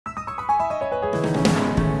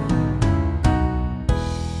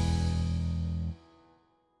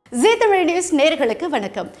Zee Tamil News நேயர்களுக்கு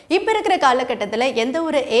வணக்கம். இப்ப இருக்கிற காலகட்டத்துல எந்த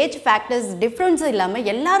ஒரு ஏஜ் ஃபேக்டர்ஸ் டிஃபரன்ஸ் இல்லாம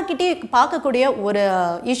எல்லார்கிட்டயும் பார்க்கக்கூடிய ஒரு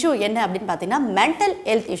இஷ்யூ என்ன அப்படின்னு பார்த்தீங்கன்னா மென்டல்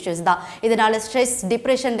ஹெல்த் இஷ்யூஸ் தான். இதனால ஸ்ட்ரெஸ்,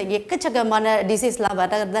 டிப்ரெஷன், எக்கச்சக்கமான டிசீஸ்லாம்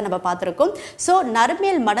வரதை நம்ம பார்த்துருக்கோம். ஸோ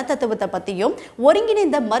நரம்பியல் மனத்தத்துவத்தை பற்றியும்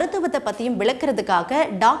ஒருங்கிணைந்த மருத்துவத்தை பற்றியும் விளக்குறதுக்காக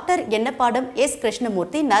டாக்டர் எண்ணப்பாடம்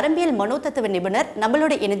S.Krishnamoorthy நரம்பியல் மனோதத்துவ நிபுணர்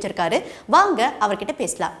நம்மளோட இணைஞ்சிருக்காரு. வாங்க அவர்கிட்ட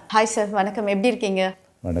பேசலாம். ஹாய் சார், வணக்கம். எப்படி இருக்கீங்க?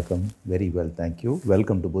 வணக்கம். Very well, thank you.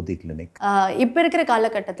 Welcome to புத்தி கிளினிக். இப்போ இருக்கிற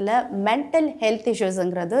காலகட்டத்தில் மென்டல் ஹெல்த்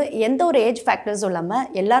இஷ்யூஸுங்கிறது எந்த ஒரு ஏஜ் ஃபேக்டர்ஸும் இல்லாமல்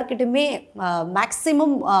எல்லார்கிட்டையுமே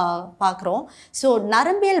மேக்ஸிமம் பார்க்குறோம். ஸோ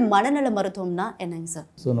நரம்பியல் மனநல மருத்துவம்னா என்னங்க சார்?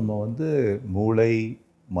 ஸோ நம்ம மூளை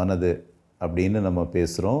மனது அப்படின்னு நம்ம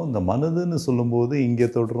பேசுகிறோம். இந்த மனதுன்னு சொல்லும்போது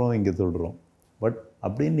இங்கே தொடுறோம். பட்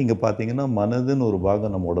அப்படின்னு நீங்கள் பார்த்தீங்கன்னா மனதுன்னு ஒரு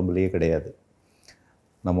பாகம் நம்ம உடம்புலையே கிடையாது.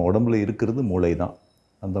 நம்ம உடம்புல இருக்கிறது மூளை தான்.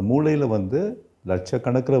 அந்த மூளையில்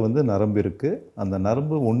லட்சக்கணக்கில் நரம்பு இருக்குது. அந்த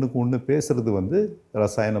நரம்பு ஒன்றுக்கு ஒன்று பேசுகிறது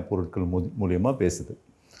ரசாயன பொருட்கள் மூலியமாக பேசுது.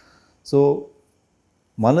 ஸோ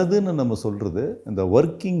மனதுன்னு நம்ம சொல்கிறது இந்த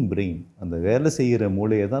ஒர்க்கிங் பிரெயின், அந்த வேலை செய்கிற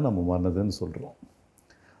மூளையை தான் நம்ம மனதுன்னு சொல்கிறோம்.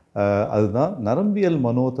 அதுதான் நரம்பியல்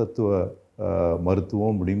மனோதத்துவ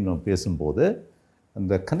மருத்துவம் அப்படின்னு நம்ம பேசும்போது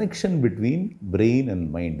அந்த connection between brain and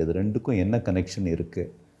mind, இது ரெண்டுக்கும் என்ன கனெக்ஷன் இருக்குது,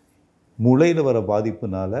 மூளையில் வர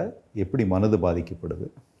பாதிப்புனால எப்படி மனது பாதிக்கப்படுது,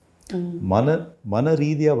 மன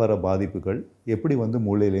ரீதியாக வர பாதிப்புகள் எப்படி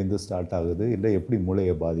மூளையிலேருந்து ஸ்டார்ட் ஆகுது, இல்லை எப்படி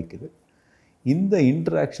மூளையை பாதிக்குது, இந்த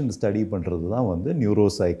இன்ட்ராக்ஷன் ஸ்டடி பண்ணுறது தான்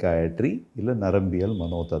நியூரோசைக்காட்ரி இல்லை நரம்பியல்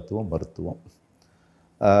மனோதத்துவ மருத்துவம்.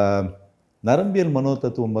 நரம்பியல்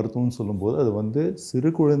மனோதத்துவ மருத்துவம்னு சொல்லும்போது அது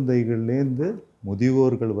சிறு குழந்தைகள்லேருந்து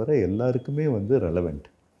முதியோர்கள் வரை எல்லாருக்குமே ரெலவெண்ட்.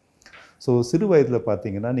 ஸோ சிறு வயதில்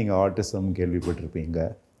பார்த்தீங்கன்னா நீங்கள் ஆட்டிசம் கேள்விப்பட்டிருப்பீங்க,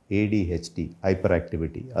 ADHD ஹைப்பர்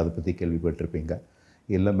ஆக்டிவிட்டி அதை பற்றி கேள்விப்பட்டிருப்பீங்க,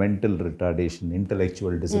 இல்லை மென்டல் ரிட்டார்டேஷன்,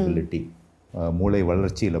 இன்டலெக்சுவல் டிசபிலிட்டி, மூளை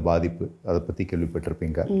வளர்ச்சியில் பாதிப்பு அதை பற்றி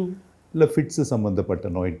கேள்விப்பட்டிருப்பீங்க, இல்லை ஃபிட்ஸு சம்மந்தப்பட்ட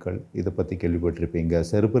நோய்கள் இதை பற்றி கேள்விப்பட்டிருப்பீங்க,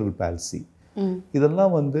 செரிப்ரல் பால்சி.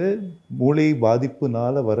 இதெல்லாம் மூளை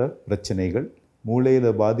பாதிப்புனால் வர பிரச்சனைகள்.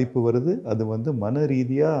 மூளையில் பாதிப்பு வருது, அது மன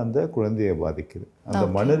ரீதியாக அந்த குழந்தையை பாதிக்குது. அந்த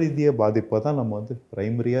மன ரீதியாக பாதிப்பை தான் நம்ம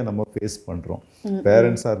ப்ரைமரியாக நம்ம ஃபேஸ் பண்ணுறோம்.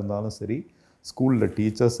 பேரண்ட்ஸாக இருந்தாலும் சரி, ஸ்கூலில்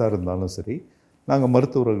டீச்சர்ஸாக இருந்தாலும் சரி, நாங்கள்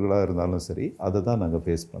மருத்துவர்களாக இருந்தாலும் சரி, அதை தான் நாங்கள்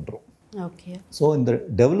ஃபேஸ் பண்ணுறோம். ஓகே. ஸோ இந்த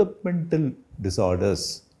டெவலப்மெண்டல் டிஸார்டர்ஸ்,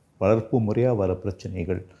 வளர்ப்பு முறையாக வர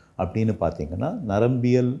பிரச்சனைகள் அப்படின்னு பார்த்திங்கன்னா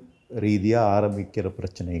நரம்பியல் ரீதியாக ஆரம்பிக்கிற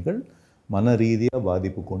பிரச்சனைகள் மன ரீதியாக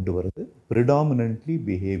பாதிப்பு கொண்டு வருது. Predominantly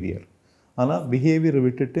behaviour. ஆனால் பிஹேவியரை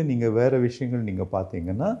விட்டுட்டு நீங்கள் வேறு விஷயங்கள் நீங்கள்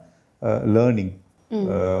பார்த்தீங்கன்னா லேர்னிங்,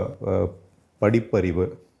 படிப்பறிவு,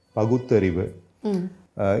 பகுத்தறிவு,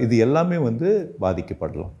 இது எல்லாமே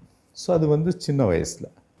பாதிக்கப்படலாம். ஸோ அது சின்ன வயசில்.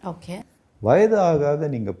 ஓகே. வயது ஆகாத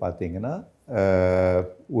நீங்கள் பார்த்தீங்கன்னா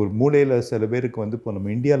ஒரு மூளையில் சில பேருக்கு இப்போ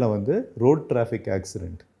நம்ம இந்தியாவில் ரோட் டிராஃபிக்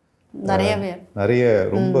ஆக்சிடெண்ட் நிறைய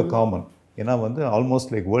ரொம்ப காமன். ஏன்னா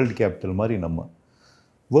ஆல்மோஸ்ட் லைக் வேர்ல்டு கேபிட்டல் மாதிரி நம்ம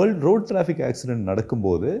ரோட் டிராஃபிக் ஆக்சிடெண்ட்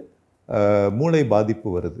நடக்கும்போது மூளை பாதிப்பு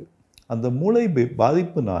வருது. அந்த மூளை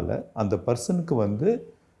பாதிப்புனால அந்த பர்சனுக்கு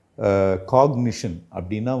காக்னிஷன்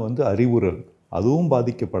அப்படின்னா அறிவுறல் அதுவும்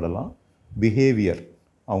பாதிக்கப்படலாம். பிஹேவியர்,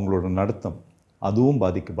 அவங்களோட நடத்தம் அதுவும்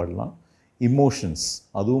பாதிக்கப்படலாம். இமோஷன்ஸ்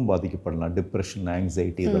அதுவும் பாதிக்கப்படலாம். டிப்ரெஷன்,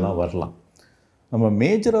 ஆங்ஸைட்டி இதெல்லாம் வரலாம். நம்ம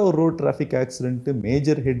மேஜராக ஒரு road traffic accident,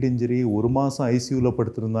 major head injury, 1 மாதம் ஐசியூவில்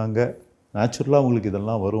படுத்திருந்தாங்க, நேச்சுரலாக அவங்களுக்கு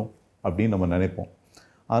இதெல்லாம் வரும் அப்படின்னு நம்ம நினைப்போம்.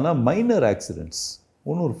 ஆனால் மைனர் ஆக்சிடெண்ட்ஸ்,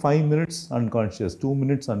 ஒரு 5 மினிட்ஸ் அன்கான்ஷியஸ், 2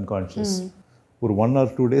 மினிட்ஸ் அன்கான்ஷியஸ், ஒரு 1 or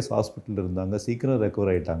 2 days ஹாஸ்பிட்டலில் இருந்தாங்க, சீக்கிரம் ரெக்கவர்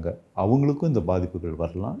ஆகிட்டாங்க, அவங்களுக்கும் இந்த பாதிப்புகள்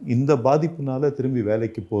வரலாம். இந்த பாதிப்புனால திரும்பி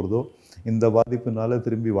வேலைக்கு போகிறதோ, இந்த பாதிப்புனால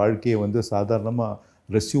திரும்பி வாழ்க்கையை சாதாரணமாக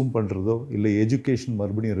ரெஸ்யூம் பண்ணுறதோ, இல்லை எஜுகேஷன்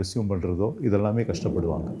மறுபடியும் ரெஸ்யூம் பண்ணுறதோ, இதெல்லாமே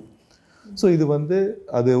கஷ்டப்படுவாங்க. ஸோ இது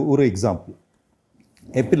அது ஒரு எக்ஸாம்பிள்.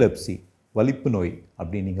 எபிலெப்சி, வலிப்பு நோய்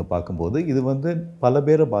அப்படின்னு நீங்கள் பார்க்கும்போது இது பல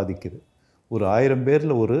பேரை பாதிக்குது. ஒரு 1000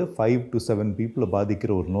 பேரில் ஒரு 5 to 7 பீப்புளை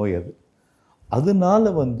பாதிக்கிற ஒரு நோய் அது. அதனால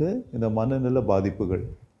இந்த மனநல பாதிப்புகள்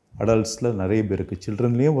அடல்ட்ஸில் நிறைய பேருக்கு,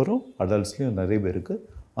 சில்ட்ரன்லேயும் வரும், அடல்ட்ஸ்லேயும் நிறைய பேருக்கு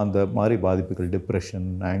அந்த மாதிரி பாதிப்புகள், டிப்ரெஷன்,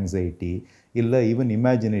 ஆங்ஸைட்டி, இல்லை ஈவன்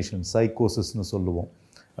இமேஜினேஷன், சைக்கோசிஸ்ன்னு சொல்லுவோம்.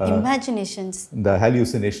 இமேஜினேஷன்ஸ், இந்த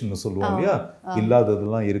ஹாலுசினேஷன் சொல்லுவோம் இல்லையா,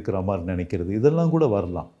 இல்லாததெல்லாம் இருக்கிற மாதிரி நினைக்கிறது, இதெல்லாம் கூட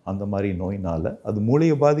வரலாம். அந்த மாதிரி நோயினால் அது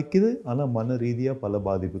மூளையை பாதிக்குது. ஆனால் மன ரீதியாக பல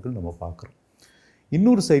பாதிப்புகள் நம்ம பார்க்குறோம்.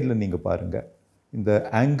 இன்னொரு சைடில் நீங்கள் பாருங்கள், இந்த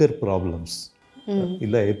ஆங்கர் ப்ராப்ளம்ஸ்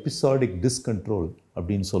இல்லை எபிசாடிக் டிஸ்கண்ட்ரோல்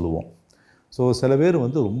அப்படின்னு சொல்லுவோம். ஸோ சில பேர்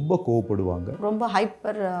ரொம்ப கோவப்படுவாங்க, ரொம்ப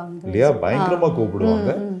ஹைப்பர் இல்லையா, பயங்கரமாக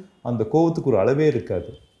கோவப்படுவாங்க. அந்த கோவத்துக்கு ஒரு அளவே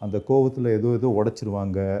இருக்காது. அந்த கோவத்தில் ஏதோ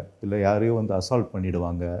உடைச்சிருவாங்க, இல்லை யாரையோ அசால்ட்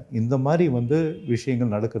பண்ணிவிடுவாங்க. இந்த மாதிரி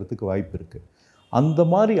விஷயங்கள் நடக்கிறதுக்கு வாய்ப்பு இருக்குது. அந்த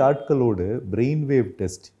மாதிரி ஆட்களோடு பிரெயின் வேவ்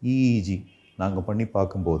டெஸ்ட் இஇஜி நாங்கள் பண்ணி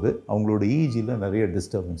பார்க்கும்போது அவங்களோட இஇஜியில் நிறைய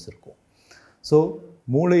டிஸ்டர்பன்ஸ் இருக்கும். ஸோ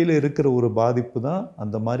மூளையில் இருக்கிற ஒரு பாதிப்பு தான்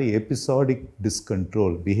அந்த மாதிரி எபிசாடிக்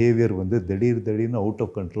டிஸ்கண்ட்ரோல் பிஹேவியர் வந்து திடீர்னு அவுட்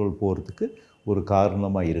ஆஃப் கண்ட்ரோல் போகிறதுக்கு ஒரு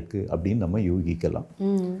காரணமாக இருக்குது அப்படின்னு நம்ம யூகிக்கலாம்.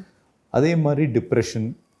 அதே மாதிரி டிப்ரெஷன்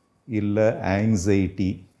இல்லை ஆங்ஸைட்டி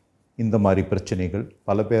இந்த மாதிரி பிரச்சனைகள்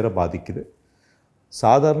பல பேரை பாதிக்குது.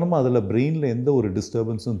 சாதாரணமாக அதில் பிரெயினில் எந்த ஒரு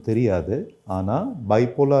டிஸ்டர்பன்ஸும் தெரியாது. ஆனால்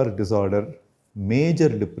bipolar disorder,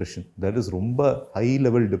 major depression, that is ரொம்ப ஹை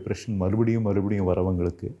லெவல் டிப்ரெஷன் மறுபடியும்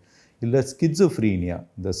வரவங்களுக்கு, இல்லை ஸ்கிட்ஸோஃப்ரீனியா,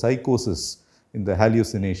 இந்த சைக்கோசிஸ், இந்த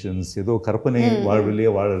ஹாலியூசினேஷன்ஸ், ஏதோ கற்பனை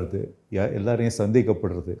வாழ்விலேயே வாழறது, எல்லாரையும்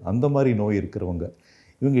சந்தேகப்படுறது, அந்த மாதிரி நோய் இருக்கிறவங்க,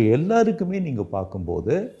 இவங்க எல்லாருக்குமே நீங்கள்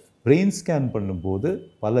பார்க்கும்போது பிரெயின் ஸ்கேன் பண்ணும்போது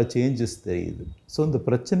பல சேஞ்சஸ் தெரியுது. ஸோ இந்த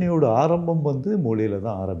பிரச்சனையோட ஆரம்பம் வந்து மூளையில்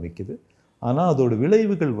தான் ஆரம்பிக்குது. ஆனால் அதோட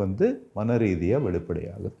விளைவுகள் வந்து மன ரீதியாக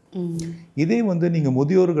வெளிப்படையாகுது. இதே வந்து நீங்கள்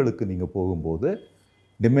முதியோர்களுக்கு நீங்கள் போகும்போது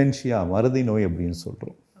டிமென்ஷியா, மறதி நோய் அப்படின்னு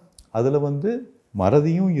சொல்கிறோம். அதில் வந்து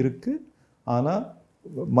மறதியும் இருக்குது, ஆனால்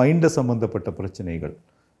மைண்டை சம்மந்தப்பட்ட பிரச்சனைகள்,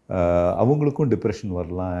 அவங்களுக்கும் டிப்ரெஷன்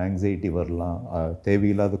வரலாம், ஆங்ஸைட்டி வரலாம்,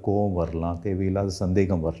 தேவையில்லாத கோபம் வரலாம், தேவையில்லாத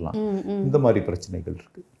சந்தேகம் வரலாம், இந்த மாதிரி பிரச்சனைகள்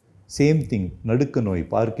இருக்குது. சேம் திங் நடுக்க நோய்,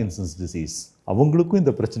 பார்க்கின்சன்ஸ் டிசீஸ், அவங்களுக்கும்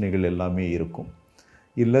இந்த பிரச்சனைகள் எல்லாமே இருக்கும்.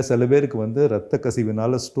 இல்லை சில பேருக்கு வந்து இரத்த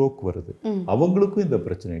கசிவினால் ஸ்ட்ரோக் வருது, அவங்களுக்கும் இந்த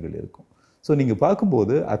பிரச்சனைகள் இருக்கும். ஸோ நீங்கள்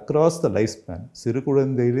பார்க்கும்போது அக்ராஸ் த லைஃப் ஸ்பேன், சிறு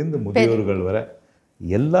குழந்தையிலேருந்து முதியோர்கள் வர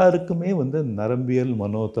எல்லாருக்குமே வந்து நரம்பியல்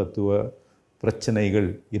மனோதத்துவ பிரச்சனைகள்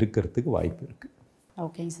இருக்கிறதுக்கு வாய்ப்பு இருக்குது.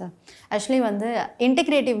 ஓகேங்க சார். ஆக்சுவலி வந்து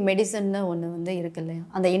இன்டெகிரேட்டிவ் மெடிசன்னு ஒன்று வந்து இருக்கு இல்லையா?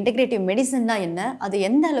 அந்த இன்டெகிரேட்டிவ் மெடிசன்னா என்ன, அது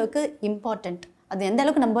எந்த அளவுக்கு இம்பார்ட்டண்ட், அது எந்த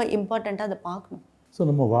அளவுக்கு நம்ம இம்பார்ட்டண்ட்டாக அதை பார்க்கணும்? ஸோ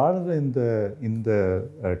நம்ம வாழ்கிற இந்த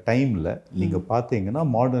டைமில் நீங்கள் பார்த்தீங்கன்னா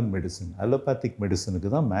மாடர்ன் மெடிசன், அலோபேத்திக் மெடிசனுக்கு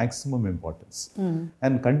தான் மேக்ஸிமம் இம்பார்ட்டன்ஸ்.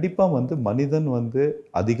 அண்ட் கண்டிப்பாக வந்து மனிதன் வந்து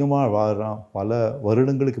அதிகமாக வாழறான், பல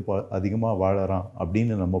வருடங்களுக்கு அதிகமாக வாழறான்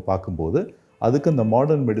அப்படின்னு நம்ம பார்க்கும்போது அதுக்கு அந்த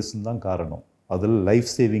மாடர்ன் மெடிசன் தான் காரணம். அதில் லைஃப்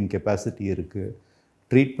சேவிங் கெப்பாசிட்டி இருக்குது,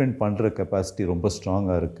 ட்ரீட்மெண்ட் பண்ணுற கெப்பாசிட்டி ரொம்ப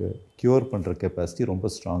ஸ்ட்ராங்காக இருக்குது, க்யூர் பண்ணுற கெப்பாசிட்டி ரொம்ப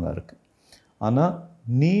ஸ்ட்ராங்காக இருக்குது. ஆனால்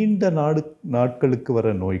நீண்ட நாட்களுக்கு வர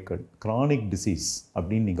நோய்கள், க்ரானிக் டிசீஸ்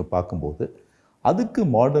அப்படின்னு நீங்கள் பார்க்கும்போது அதுக்கு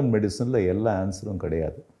மாடர்ன் மெடிசனில் எல்லா ஆன்சரும்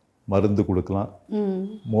கிடையாது. மருந்து கொடுக்கலாம்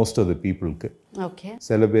மோஸ்ட் ஆஃப் த பீப்புளுக்கு,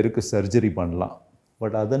 சில பேருக்கு சர்ஜரி பண்ணலாம்.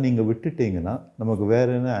 பட் அதை நீங்கள் விட்டுட்டீங்கன்னா நமக்கு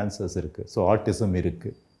வேறு என்ன ஆன்சர்ஸ் இருக்குது? ஸோ ஆட்டிசம்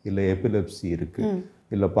இருக்குது, இல்லை எபிலெப்சி இருக்குது,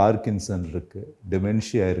 இல்லை பார்க்கின்சன் இருக்குது,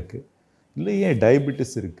 டிமென்ஷியா இருக்குது, இல்லை ஏன்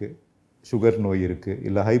டயபெட்டிஸ் இருக்குது, சுகர் நோய் இருக்குது,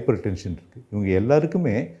 இல்லை ஹைப்பர் டென்ஷன் இருக்குது. இவங்க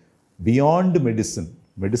எல்லாருக்குமே பியாண்ட்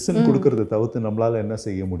மெடிசன் கொடுக்கறத தவிர்த்து நம்மளால் என்ன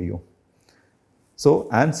செய்ய முடியும்? So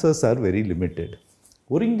answers are very limited.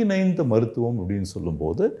 ஒருங்கிணைந்த மருத்துவம் அப்படின்னு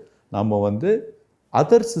சொல்லும்போது நம்ம வந்து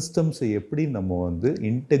அதர் சிஸ்டம்ஸை எப்படி நம்ம வந்து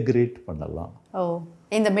இன்டெகிரேட் பண்ணலாம்.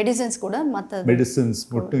 இந்த மெடிசன்ஸ் கூட மற்ற மெடிசன்ஸ்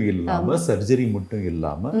மட்டும் இல்லாமல், சர்ஜரி மட்டும்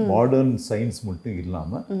இல்லாமல், மாடர்ன் சயின்ஸ் மட்டும்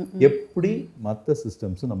இல்லாமல் எப்படி மற்ற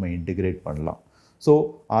சிஸ்டம்ஸும் நம்ம இன்டெகிரேட் பண்ணலாம். ஸோ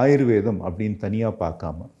ஆயுர்வேதம் அப்படின்னு தனியாக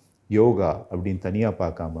பார்க்காம, யோகா அப்படின்னு தனியாக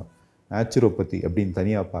பார்க்காம, நேச்சுரோபதி அப்படின்னு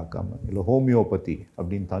தனியாக பார்க்காம, இல்லை ஹோமியோபதி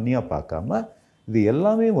அப்படின்னு தனியாக பார்க்காம, இது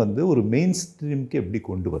எல்லாமே வந்து ஒரு மெயின் ஸ்ட்ரீம்க்கு எப்படி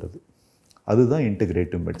கொண்டு வருது, அதுதான்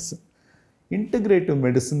இன்டெகிரேட்டிவ் மெடிசன். இன்டெகிரேட்டிவ்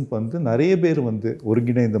மெடிசன் வந்து நிறைய பேர் வந்து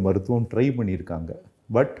ஒருங்கிணைந்த மருத்துவம் ட்ரை பண்ணியிருக்காங்க.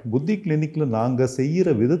 பட் புத்தி கிளினிக்கில் நாங்கள்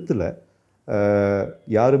செய்கிற விதத்தில்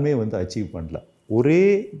யாருமே வந்து அச்சீவ் பண்ணல. ஒரே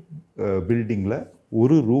பில்டிங்கில்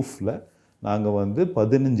ஒரு ரூஃபில் நாங்கள் வந்து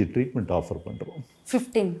 15 ட்ரீட்மெண்ட் ஆஃபர் பண்ணுறோம்,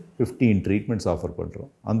 15 ட்ரீட்மெண்ட்ஸ் ஆஃபர் பண்ணுறோம்.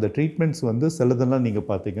 அந்த ட்ரீட்மெண்ட்ஸ் வந்து சிலதெல்லாம் நீங்கள்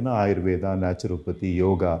பார்த்தீங்கன்னா ஆயுர்வேதா, நேச்சுரோபதி,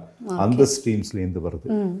 யோகா அந்த ஸ்ட்ரீம்ஸ்லேருந்து வருது.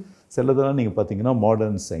 சிலதெல்லாம் நீங்கள் பார்த்தீங்கன்னா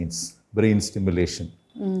modern science, brain stimulation,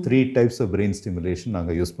 3 types of brain stimulation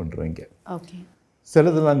நாங்கள் யூஸ் பண்ணுறோம் இங்கே.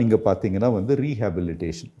 சிலதெல்லாம் நீங்கள் பார்த்தீங்கன்னா வந்து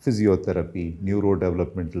rehabilitation, physiotherapy, neuro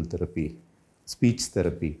developmental therapy, speech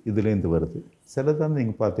therapy, இதுலேருந்து வருது. சிலதான்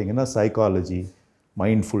நீங்கள் பார்த்தீங்கன்னா சைக்காலஜி,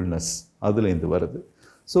 மைண்ட்ஃபுல்னஸ், அதுலேருந்து வருது.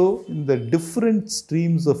 ஸோ இந்த டிஃப்ரெண்ட்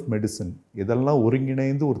ஸ்ட்ரீம்ஸ் ஆஃப் மெடிசன் இதெல்லாம்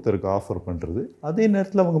ஒருங்கிணைந்து ஒருத்தருக்கு ஆஃபர் பண்ணுறது. அதே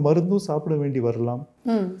நேரத்தில் அவங்க மருந்தும் சாப்பிட வேண்டி வரலாம்.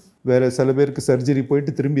 வேறு சில பேருக்கு சர்ஜரி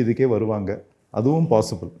போயிட்டு திரும்பி இதுக்கே வருவாங்க, அதுவும்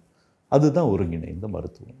பாசிபிள். அதுதான் ஒருங்கிணைந்த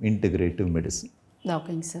மருத்துவம், இன்டெகிரேட்டிவ் மெடிசன்.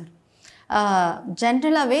 ஓகேங்க சார்.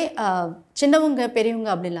 ஜென்ரலாகவே சின்னவங்க பெரியவங்க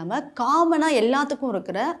அப்படி இல்லாமல் காமனாக எல்லாத்துக்கும்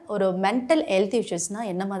இருக்கிற ஒரு மென்டல் ஹெல்த்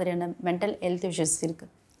இஷ்யூஸ்னால் என்ன மாதிரியான மென்டல் ஹெல்த் இஷ்யூஸ்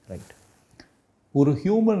இருக்குது? ரைட். ஒரு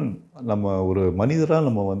ஹியூமன், நம்ம ஒரு மனிதராக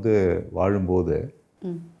நம்ம வந்து வாழும்போது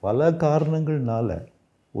பல காரணங்கள்னால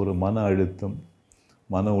ஒரு மன அழுத்தம்,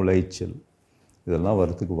 மன உளைச்சல் இதெல்லாம்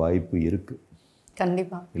வரத்துக்கு வாய்ப்பு இருக்குது.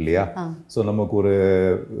 கண்டிப்பாக இல்லையா? ஸோ நமக்கு ஒரு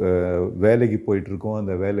வேலைக்கு போயிட்டுருக்கோம்,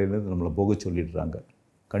 அந்த வேலையிலேருந்து நம்மளை போக சொல்லிடுறாங்க,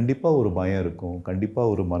 கண்டிப்பாக ஒரு பயம் இருக்கும்,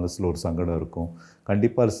 கண்டிப்பாக ஒரு மனசில் ஒரு சங்கடம் இருக்கும்,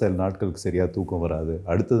 கண்டிப்பாக சில நாட்களுக்கு சரியாக தூக்கம் வராது,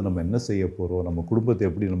 அடுத்தது நம்ம என்ன செய்ய போகிறோம், நம்ம குடும்பத்தை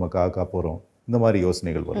எப்படி நம்ம காக்க போகிறோம், இந்த மாதிரி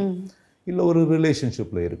யோசனைகள் வரும். இல்லை ஒரு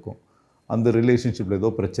ரிலேஷன்ஷிப்பில் இருக்கும், அந்த ரிலேஷன்ஷிப்பில்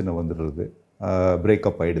ஏதோ பிரச்சனை வந்துடுறது,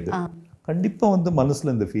 பிரேக்கப் ஆகிடுது, கண்டிப்பாக வந்து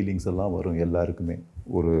மனசில் இந்த ஃபீலிங்ஸ் எல்லாம் வரும். எல்லாருக்குமே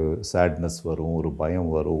ஒரு சேட்னஸ் வரும், ஒரு பயம்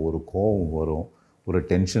வரும், ஒரு கோபம் வரும், ஒரு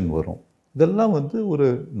டென்ஷன் வரும். இதெல்லாம் வந்து ஒரு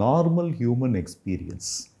நார்மல் ஹியூமன்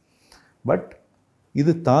எக்ஸ்பீரியன்ஸ். பட்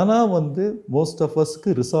இது தானாக வந்து மோஸ்ட் ஆஃப் அஸ்க்கு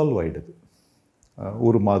ரிசால்வ் ஆகிடுது.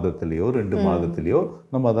 ஒரு மாதத்துலேயோ 2 மாதத்துலேயோ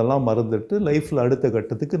நம்ம அதெல்லாம் மறந்துட்டு லைஃப்பில் அடுத்த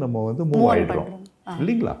கட்டத்துக்கு நம்ம வந்து மூவ் ஆகிடுறோம்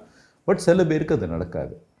இல்லைங்களா? பட் சில பேருக்கு அது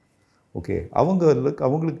நடக்காது. ஓகே,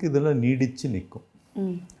 அவங்களுக்கு இதெல்லாம் நீடித்து நிற்கும்.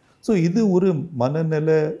 ஸோ இது ஒரு மனநல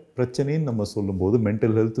பிரச்சனைன்னு நம்ம சொல்லும்போது,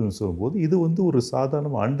 மென்டல் ஹெல்த்னு சொல்லும்போது, இது வந்து ஒரு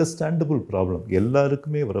சாதாரண அண்டர்ஸ்டாண்டபிள் ப்ராப்ளம்.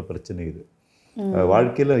 எல்லாருக்குமே வர பிரச்சனை இது.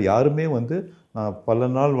 வாழ்க்கையில் யாருமே வந்து நான் பல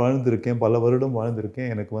நாள் வாழ்ந்திருக்கேன், பல வருடம்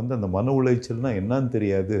வாழ்ந்திருக்கேன், எனக்கு வந்து அந்த மன உளைச்சல்னால் என்னன்னு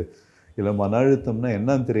தெரியாது, இல்லை மன அழுத்தம்னா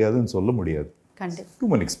என்னன்னு தெரியாதுன்னு சொல்ல முடியாது.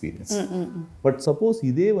 Human experience. பட் சப்போஸ்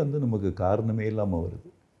இதே வந்து நமக்கு காரணமே இல்லாமல் வருது,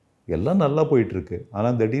 எல்லாம் நல்லா போயிட்டுருக்கு,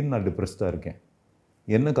 ஆனால் திடீர்னு நான் டிப்ரெஸ்டாக இருக்கேன்,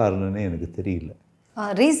 என்ன காரணம்னே எனக்கு தெரியல,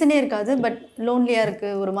 ரீசனே இருக்காது, பட் லோன்லியாக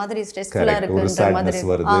இருக்குது, ஒரு மாதிரி ஸ்ட்ரெஸ்ஃபுல்லாக இருக்குது, ஒரு சேட்னஸ்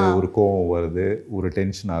வருது, ஒரு கோவம் வருது, ஒரு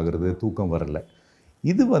டென்ஷன் ஆகுறது, தூக்கம் வரல.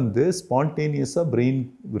 இது வந்து ஸ்பான்டேனியஸாக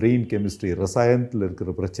பிரெயின் கெமிஸ்ட்ரி ரசாயனத்தில் இருக்கிற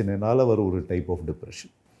பிரச்சனைனால வர ஒரு டைப் ஆஃப்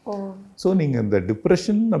டிப்ரெஷன். ஸோ நீங்கள் இந்த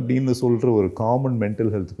டிப்ரெஷன் அப்படின்னு சொல்கிற ஒரு காமன்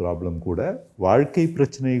மென்டல் ஹெல்த் ப்ராப்ளம் கூட வாழ்க்கை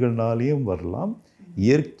பிரச்சனைகள்னாலேயும் வரலாம்,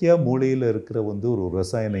 இயற்கையாக மூளையில் இருக்கிற வந்து ஒரு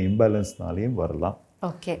ரசாயன இம்பேலன்ஸ்னாலேயும் வரலாம்.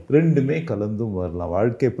 ஓகே, ரெண்டுமே கலந்தும் வரலாம்.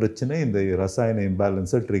 வாழ்க்கை பிரச்சனை இந்த ரசாயன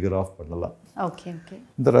இம்பேலன்ஸை ட்ரிகர் ஆஃப் பண்ணலாம். ஓகே ஓகே,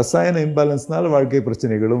 இந்த ரசாயன இம்பேலன்ஸ்னால வாழ்க்கை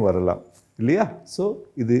பிரச்சனைகளும் வரலாம் இல்லையா? ஸோ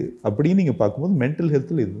இது அப்படின்னு நீங்கள் பார்க்கும்போது மென்டல்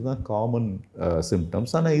ஹெல்த்தில் இதுதான் காமன்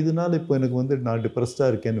சிம்டம்ஸ். ஆனால் இதனால் இப்போ எனக்கு வந்து நான்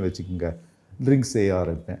டிப்ரெஸ்டாக இருக்கேன்னு வச்சுக்கோங்க, ட்ரிங்க்ஸ் செய்ய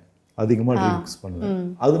ஆரம்பிப்பேன், அதிகமாக ட்ரிங்க்ஸ் பண்ணுவேன்,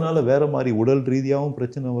 அதனால வேறு மாதிரி உடல் ரீதியாகவும்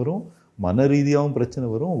பிரச்சனை வரும், மன ரீதியாகவும் பிரச்சனை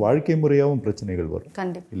வரும், வாழ்க்கை முறையாகவும் பிரச்சனைகள் வரும்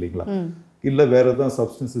இல்லைங்களா? இல்லை வேறு எதாவது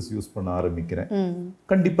சப்ஸ்டன்சஸ் யூஸ் பண்ண ஆரம்பிக்கிறேன்,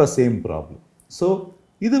 கண்டிப்பாக சேம் ப்ராப்ளம். ஸோ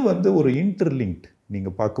இது வந்து ஒரு இன்டர்லிங்க்ட்.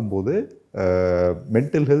 நீங்கள் பார்க்கும்போது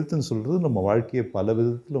மென்டல் ஹெல்த்னு சொல்கிறது நம்ம வாழ்க்கையை பல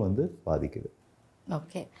விதத்தில் வந்து பாதிக்குது.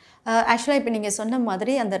 ஓகே, ஆக்சுவலாக இப்போ நீங்கள் சொன்ன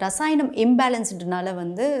மாதிரி அந்த ரசாயனம் இம்பேலன்ஸ்டுனால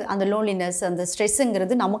வந்து அந்த லோன்லினஸ், அந்த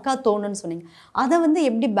ஸ்ட்ரெஸ்ஸுங்கிறது நமக்காக தோணுன்னு சொன்னீங்க. அதை வந்து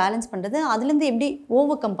எப்படி பேலன்ஸ் பண்ணுறது, அதுலேருந்து எப்படி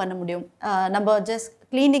ஓவர் கம் பண்ண முடியும்? நம்ம ஜஸ்ட்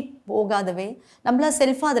கிளினிக் போகாதவே நம்மளால்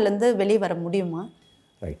செல்ஃபாக அதுலேருந்து வெளியே வர முடியுமா?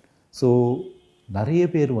 ரைட். ஸோ நிறைய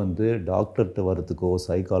பேர் வந்து டாக்டர்கிட்ட வரத்துக்கோ,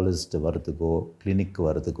 சைக்காலஜிஸ்ட் வரத்துக்கோ, கிளினிக்கு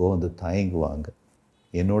வரத்துக்கோ வந்து தயங்குவாங்க.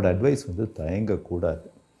 என்னோடய அட்வைஸ் வந்து தயங்கக்கூடாது.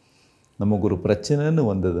 நமக்கு ஒரு பிரச்சனைன்னு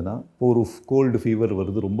வந்ததுன்னா, இப்போ ஒரு கோல்டு ஃபீவர்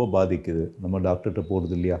வருது, ரொம்ப பாதிக்குது, நம்ம டாக்டர்கிட்ட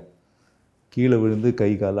போகிறது இல்லையா? கீழே விழுந்து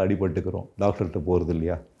கை கால் அடிபட்டுக்கிறோம், டாக்டர்கிட்ட போகிறது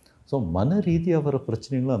இல்லையா? ஸோ மன ரீதியாக வர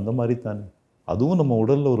பிரச்சனைகளும் அந்த மாதிரி தானே, அதுவும் நம்ம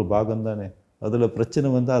உடலில் ஒரு பாகம் தானே. அதில் பிரச்சனை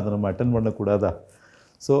வந்தால் அதை நம்ம அட்டன் பண்ணக்கூடாதா?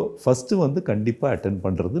 ஸோ ஃபஸ்ட்டு வந்து கண்டிப்பாக அட்டன்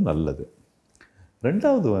பண்ணுறது நல்லது.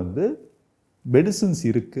 ரெண்டாவது வந்து மெடிசின்ஸ்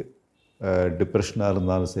இருக்குது. டிப்ரெஷனாக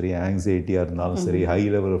இருந்தாலும் சரி, ஆங்ஸைட்டியாக இருந்தாலும் சரி, ஹை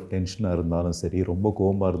லெவல் ஆஃப் டென்ஷனாக இருந்தாலும் சரி, ரொம்ப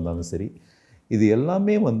கோபமாக இருந்தாலும் சரி, இது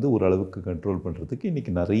எல்லாமே வந்து ஓரளவுக்கு கண்ட்ரோல் பண்ணுறதுக்கு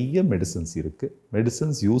இன்றைக்கி நிறைய மெடிசன்ஸ் இருக்குது.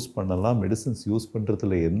 மெடிசன்ஸ் யூஸ் பண்ணலாம். மெடிசன்ஸ் யூஸ்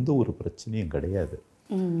பண்ணுறதுல எந்த ஒரு பிரச்சனையும் கிடையாது.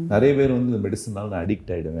 நிறைய பேர் வந்து இந்த மெடிசனால் நான்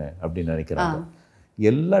அடிக்ட் ஆகிடுவேன் அப்படின்னு நினைக்கிறாங்க.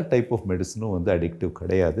 எல்லா டைப் ஆஃப் மெடிசனும் வந்து அடிக்டிவ்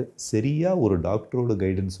கிடையாது. சரியாக ஒரு டாக்டரோட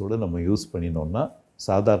கைடன்ஸோடு நம்ம யூஸ் பண்ணினோம்னா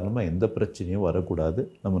சாதாரணமாக எந்த பிரச்சனையும் வரக்கூடாது.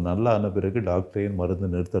 நம்ம நல்லா ஆன பிறகு டாக்டரையும் மருந்து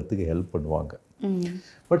நிறுத்துறதுக்கு ஹெல்ப் பண்ணுவாங்க.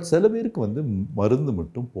 பட் சில பேருக்கு வந்து மருந்து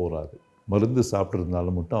மட்டும் போகாது. மருந்து சாப்பிட்றதுனால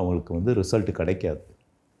மட்டும் அவங்களுக்கு வந்து ரிசல்ட் கிடைக்காது.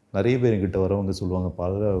 நிறைய பேர் என்கிட்ட வரவங்க சொல்லுவாங்க,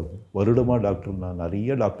 பல வருடமாக டாக்டர் நான்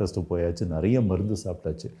நிறைய டாக்டர்ஸ்ட்டு போயாச்சு, நிறைய மருந்து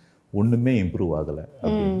சாப்பிட்டாச்சு, ஒன்றுமே இம்ப்ரூவ் ஆகலை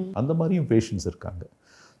அப்படின்னு. அந்த மாதிரியும் பேஷண்ட்ஸ் இருக்காங்க.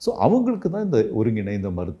 ஸோ அவங்களுக்கு தான் இந்த ஒருங்கிணைந்த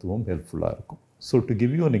மருத்துவம் ஹெல்ப்ஃபுல்லாக இருக்கும். So to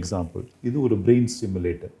give you an example, இது ஒரு brain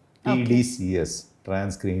stimulator, TDCS,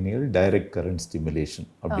 டிரான்ஸ்கிரீனியல் direct current stimulation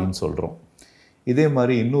அப்படின்னு சொல்கிறோம். இதே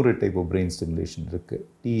மாதிரி இன்னொரு டைப் ஆஃப் பிரெயின் ஸ்டிமுலேஷன் இருக்குது,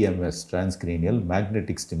 TMS, டிரான்ஸ்கிரீனியல்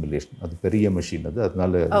மேக்னெட்டிக் ஸ்டிமுலேஷன். அது பெரிய மெஷின்,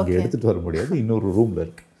 அதனால இங்கே எடுத்துகிட்டு வர முடியாது, இன்னொரு ரூமில்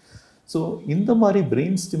இருக்குது. ஸோ இந்த மாதிரி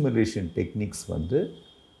பிரெயின் ஸ்டிமுலேஷன் டெக்னிக்ஸ் வந்து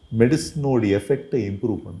மெடிசனோட எஃபெக்டை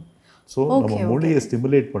இம்ப்ரூவ் பண்ணும். ஸோ நம்ம மூளையை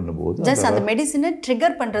ஸ்டிமுலேட் பண்ணும்போது அந்த மெடிசனை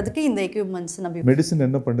ட்ரிகர் பண்ணுறதுக்கு இந்த எக்யூப்மெண்ட்ஸ் நம்ம மெடிசன்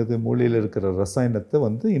என்ன பண்ணுது, மூளையில் இருக்கிற ரசாயனத்தை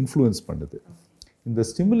வந்து இன்ஃப்ளூயன்ஸ் பண்ணுது. இந்த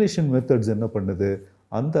ஸ்டிமுலேஷன் மெத்தட்ஸ் என்ன பண்ணுது,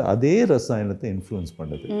 அதே ரசாயனத்தை இன்ஃப்ளூயன்ஸ்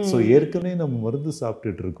பண்ணுது. ஸோ ஏற்கனவே நம்ம மருந்து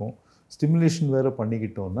சாப்பிட்டுட்டு இருக்கோம், ஸ்டிமுலேஷன் வேறு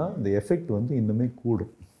பண்ணிக்கிட்டோம்னா இந்த எஃபெக்ட் வந்து இன்னுமே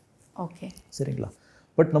கூடும். ஓகே, சரிங்களா?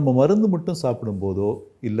 பட் நம்ம மருந்து மட்டும் சாப்பிடும்போதோ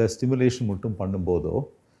இல்லை ஸ்டிமுலேஷன் மட்டும் பண்ணும்போதோ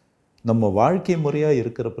நம்ம வாழ்க்கை முறையாக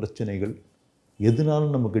இருக்கிற பிரச்சனைகள், எதனால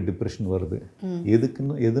நமக்கு டிப்ரெஷன் வருது,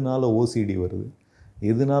 எதனால OCD வருது,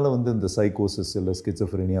 எதனால வந்து இந்த சைக்கோசிஸ் இல்லை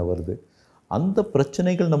ஸ்கிசோஃப்ரெனியா வருது, அந்த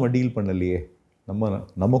பிரச்சனைகள் நம்ம டீல் பண்ணலையே.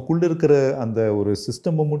 நமக்குள்ளே இருக்கிற அந்த ஒரு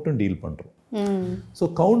சிஸ்டமை மட்டும் டீல் பண்ணுறோம். ஸோ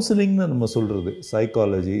கவுன்சிலிங்னு நம்ம சொல்கிறது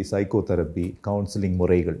சைக்காலஜி, சைக்கோதெரப்பி, கவுன்சிலிங்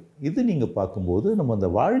முறைகள், இது நீங்கள் பார்க்கும்போது நம்ம அந்த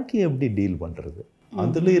வாழ்க்கையை எப்படி டீல் பண்ணுறது,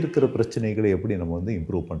 அதில் இருக்கிற பிரச்சனைகளை எப்படி நம்ம வந்து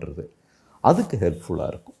இம்ப்ரூவ் பண்ணுறது, அதுக்கு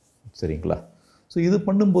ஹெல்ப்ஃபுல்லாக இருக்கும். சரிங்களா? ஸோ இது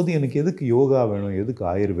பண்ணும்போது எனக்கு எதுக்கு யோகா வேணும், எதுக்கு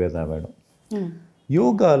ஆயுர்வேதா வேணும்?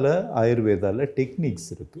 யோகாவில் ஆயுர்வேதாவில் டெக்னிக்ஸ்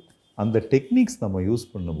இருக்குது. அந்த டெக்னிக்ஸ் நம்ம யூஸ்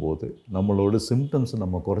பண்ணும்போது நம்மளோட சிம்டம்ஸை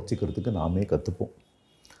நம்ம குறைச்சிக்கிறதுக்கு நாமே கற்றுப்போம்.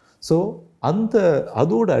 ஸோ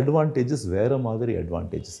அதோட அட்வான்டேஜஸ் வேறு மாதிரி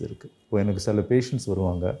அட்வான்டேஜஸ் இருக்குது. இப்போ எனக்கு சில பேஷண்ட்ஸ்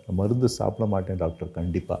வருவாங்க, மருந்து சாப்பிட மாட்டேன் டாக்டர்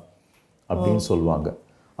கண்டிப்பாக அப்படின்னு சொல்லுவாங்க.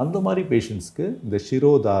 அந்த மாதிரி பேஷண்ட்ஸ்க்கு இந்த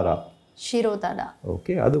ஷிரோதாரா,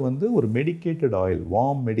 ஓகே, அது வந்து ஒரு medicated oil,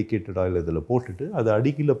 warm medicated oil இதில் போட்டுட்டு அது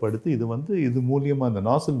அடிக்கீழ படுத்து இது மூலியமாக, அந்த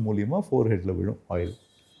நாசில் மூலியமாக ஃபோர்ஹெட்டில் விழும் ஆயில்.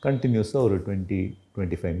 கண்டினியூஸாக ஒரு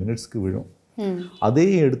 20-25 மினிட்ஸ்க்கு விழும்.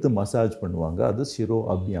 அதையே எடுத்து மசாஜ் பண்ணுவாங்க. அது ஷிரோ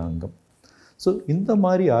அபியாங்கம். ஸோ இந்த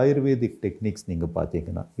மாதிரி ஆயுர்வேதிக் டெக்னிக்ஸ் நீங்கள்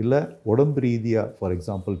பார்த்தீங்கன்னா, இல்லை உடம்பு ரீதியாக ஃபார்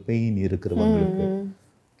எக்ஸாம்பிள் பெயின் இருக்கிறவங்களுக்கு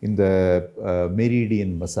இந்த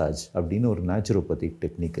மெரிடியன் மசாஜ் அப்படின்னு ஒரு நேச்சுரோபதிக்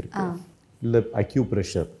டெக்னிக் இருக்குது. இல்லை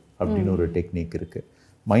அக்யூப்ரெஷர் அப்படின்னு ஒரு டெக்னிக் இருக்குது.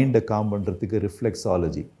 மைண்டை காம் பண்ணுறதுக்கு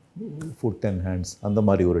ரிஃப்ளெக்ஸாலஜி, ஃபுட் அண்ட் ஹேண்ட்ஸ், அந்த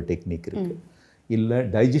மாதிரி ஒரு டெக்னிக் இருக்குது. இல்லை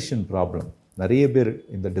டைஜஷன் ப்ராப்ளம், நிறைய பேர்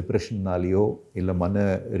இந்த டிப்ரெஷன்னாலேயோ இல்லை மன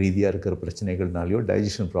ரீதியாக இருக்கிற பிரச்சனைகள்னாலேயோ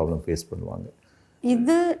டைஜஷன் ப்ராப்ளம் ஃபேஸ் பண்ணுவாங்க.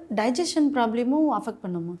 இது டைஜஷன் ப்ராப்ளமும் அஃபெக்ட்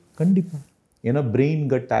பண்ணுமா? கண்டிப்பாக. ஏன்னா பிரெயின்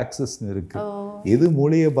கட் ஆக்சஸ்ன்னு இருக்குது. எது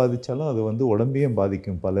மூளையை பாதித்தாலும் அது வந்து உடம்பையும்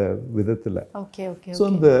பாதிக்கும் பல விதத்தில். ஸோ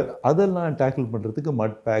அதெல்லாம் டேக்கிள் பண்ணுறதுக்கு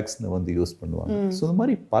மட் பேக்ஸ்னு வந்து யூஸ் பண்ணுவாங்க. ஸோ இந்த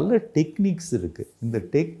மாதிரி பல டெக்னிக்ஸ் இருக்குது. இந்த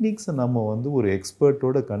டெக்னிக்ஸை நம்ம வந்து ஒரு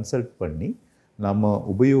எக்ஸ்பர்ட்டோட கன்சல்ட் பண்ணி நம்ம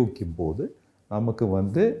உபயோகிக்கும் போது நமக்கு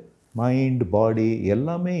வந்து மைண்ட், பாடி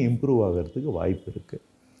எல்லாமே இம்ப்ரூவ் ஆகிறதுக்கு வாய்ப்பு இருக்குது.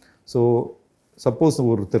 ஸோ சப்போஸ்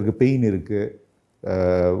ஒருத்தருக்கு பெயின் இருக்குது,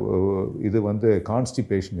 இது வந்து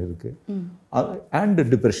கான்ஸ்டிபேஷன் இருக்குது அண்ட்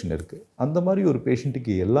டிப்ரெஷன் இருக்குது, அந்த மாதிரி ஒரு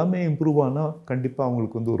பேஷண்ட்டுக்கு எல்லாமே இம்ப்ரூவ் ஆனால் கண்டிப்பாக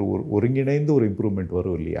அவங்களுக்கு வந்து ஒரு ஒருங்கிணைந்த ஒரு இம்ப்ரூவ்மெண்ட்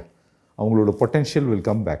வரும் இல்லையா? அவங்களோட பொட்டென்ஷியல் வில்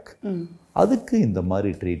கம் பேக். அதுக்கு இந்த மாதிரி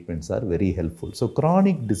treatments are very helpful. So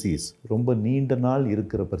chronic disease, ரொம்ப நீண்ட நாள்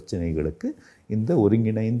இருக்கிற பிரச்சனைகளுக்கு இந்த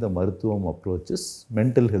ஒருங்கிணைந்த மருத்துவம் அப்ரோச்சஸ்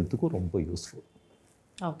மென்டல் ஹெல்த்துக்கும் ரொம்ப யூஸ்ஃபுல்.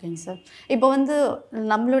 ஓகேங்க சார். இப்போ வந்து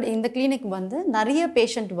நம்மளோட இந்த கிளினிக் வந்து நிறைய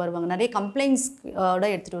பேஷண்ட் வருவாங்க, நிறைய கம்ப்ளைண்ட்ஸோட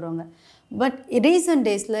எடுத்துகிட்டு வருவாங்க. பட் ரீசன்ட்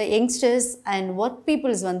டேஸில் யங்ஸ்டர்ஸ் அண்ட் ஒர்க்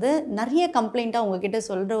பீப்புள்ஸ் வந்து நிறைய கம்ப்ளைண்ட்டாக உங்ககிட்ட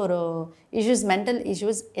சொல்கிற ஒரு இஷ்யூஸ், மென்டல்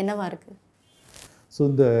இஷ்யூஸ் என்னவா இருக்குது? ஸோ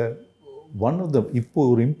இந்த இப்போ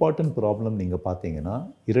ஒரு இம்பார்ட்டன்ட் ப்ராப்ளம் நீங்கள் பார்த்தீங்கன்னா,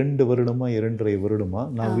 2 வருடமா 2.5 வருடமா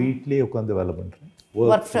நான் வீட்டிலேயே உட்காந்து வேலை பண்ணுறேன்,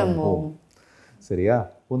 ஒர்க் ஃப்ரம் ஹோம். சரியா?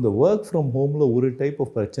 இந்த ஒர்க் ஃப்ரம் ஹோமில் ஒரு டைப்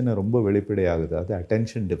ஆஃப் பிரச்சனை ரொம்ப வெளிப்படையாகுது. அது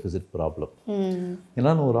அட்டென்ஷன் டெஃபிசிட் ப்ராப்ளம். ஏன்னா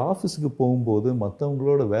நான் ஒரு ஆஃபீஸுக்கு போகும்போது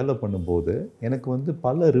மற்றவங்களோட வேலை பண்ணும்போது எனக்கு வந்து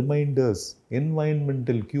பல ரிமைண்டர்ஸ்,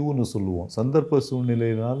 என்வாயன்மெண்டல் கியூன்னு சொல்லுவோம், சந்தர்ப்ப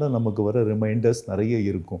சூழ்நிலையினால நமக்கு வர ரிமைண்டர்ஸ் நிறைய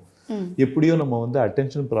இருக்கும். எப்படியோ நம்ம வந்து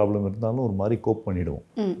அட்டென்ஷன் ப்ராப்ளம் இருந்தாலும் ஒரு மாதிரி கோப் பண்ணிடுவோம்,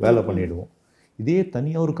 வேலை பண்ணிடுவோம். இதே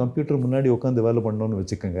தனியாக ஒரு கம்ப்யூட்டர் முன்னாடி உட்காந்து வேலை பண்ணோன்னு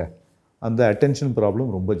வச்சுக்கோங்க, அந்த அட்டென்ஷன் ப்ராப்ளம்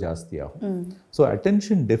ரொம்ப ஜாஸ்தியாகும். ஸோ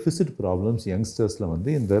அட்டென்ஷன் டெஃபிசிட் ப்ராப்ளம்ஸ் யங்ஸ்டர்ஸில் வந்து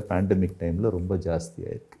இந்த பேண்டமிக் டைமில் ரொம்ப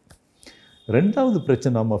ஜாஸ்தியாக இருக்குது. 2வது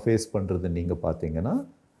பிரச்சனை நம்ம ஃபேஸ் பண்ணுறது நீங்கள் பார்த்தீங்கன்னா,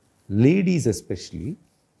 லேடிஸ் எஸ்பெஷலி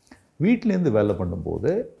வீட்டிலேருந்து வேலை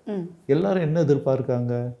பண்ணும்போது எல்லாரும் என்ன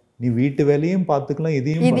எதிர்பார்க்காங்க, நீ வீட்டு வேலையும் பார்த்துக்கலாம்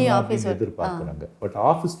இதையும் எதிர்பார்க்குறாங்க. பட்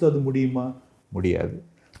ஆஃபீஸில் அது முடியுமா? முடியாது.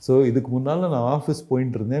 ஸோ இதுக்கு முன்னால் நான் ஆஃபீஸ்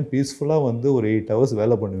போயிட்டு இருந்தேன், பீஸ்ஃபுல்லாக வந்து ஒரு 8 ஹவர்ஸ்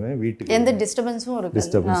வேலை பண்ணுவேன், வீட்டுக்கு எந்த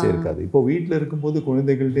டிஸ்டர்பன்ஸே இருக்காது. இப்போ வீட்டில் இருக்கும்போது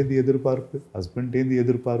குழந்தைகள்டேருந்து எதிர்பார்ப்பு, ஹஸ்பண்ட்டேருந்து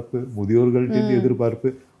எதிர்பார்ப்பு, முதியோர்கள்டேருந்து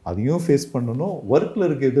எதிர்பார்ப்பு, அதையும் ஃபேஸ் பண்ணணும், ஒர்க்கில்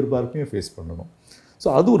இருக்க எதிர்பார்ப்பையும் ஃபேஸ் பண்ணணும். ஸோ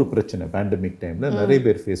அது ஒரு பிரச்சனை பேண்டமிக் டைமில் நிறைய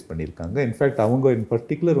பேர் ஃபேஸ் பண்ணியிருக்காங்க. இன்ஃபேக்ட் அவங்க இன்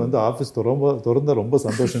பர்டிகுலர் வந்து ஆஃபீஸ் திறந்தால் ரொம்ப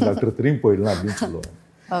சந்தோஷம் டாக்டர், திரும்பி போயிடலாம் அப்படின்னு சொல்லுவாங்க.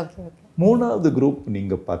 3வது குரூப்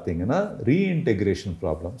நீங்கள் பார்த்தீங்கன்னா ரீஇன்டெகிரேஷன்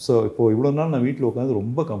ப்ராப்ளம். ஸோ இப்போது இவ்வளோ நாள் நான் வீட்டில் உட்காந்து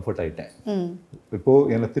ரொம்ப கம்ஃபர்ட் ஆகிட்டேன்,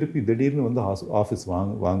 இப்போது என்னை திருப்பி திடீர்னு வந்து ஆஃபீஸ்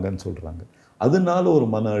வாங்கன்னு சொல்கிறாங்க. அதனால ஒரு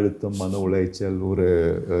மன அழுத்தம், மன உளைச்சல், ஒரு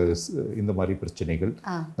இந்த மாதிரி பிரச்சனைகள்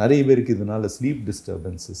நிறைய பேருக்கு. இதனால ஸ்லீப்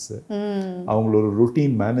டிஸ்டர்பன்சஸ், அவங்களோட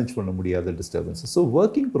ரொட்டீன் மேனேஜ் பண்ண முடியாத டிஸ்டர்பன்சஸ். ஸோ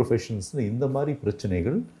ஒர்க்கிங் ப்ரொஃபஷன்ஸில் இந்த மாதிரி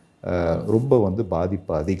பிரச்சனைகள் ரொம்ப வந்து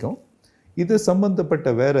பாதிப்பு அதிகம். இது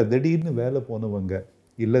சம்மந்தப்பட்ட திடீர்னு வேலை போனவங்க,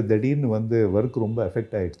 இல்லை திடீர்னு வந்து ஒர்க் ரொம்ப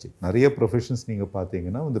எஃபெக்ட் ஆகிடுச்சு. நிறைய ப்ரொஃபஷன்ஸ் நீங்கள்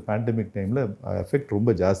பார்த்தீங்கன்னா இந்த பேண்டமிக் டைமில் எஃபெக்ட்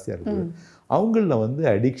ரொம்ப ஜாஸ்தியாக இருக்குது. அவங்களில் வந்து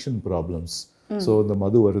அடிக்ஷன் ப்ராப்ளம்ஸ், ஸோ இந்த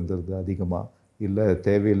மது வருந்துறது அதிகமாக, இல்லை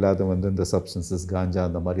தேவையில்லாத வந்து இந்த சப்ஸ்டன்சஸ், காஞ்சா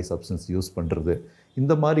அந்த மாதிரி சப்ஸ்டன்ஸ் யூஸ் பண்ணுறது,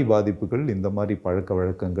 இந்த மாதிரி பாதிப்புகள், இந்த மாதிரி பழக்க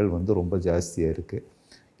வழக்கங்கள் வந்து ரொம்ப ஜாஸ்தியாக இருக்குது.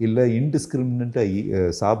 இல்லை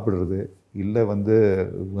இன்டிஸ்கிரிமினேட்டாக சாப்பிட்றது, இல்லை வந்து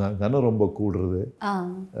கனம் ரொம்ப கூடுறது,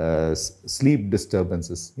 ஸ்லீப்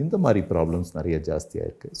டிஸ்டர்பன்சஸ், இந்த மாதிரி ப்ராப்ளம்ஸ் நிறைய ஜாஸ்தியாக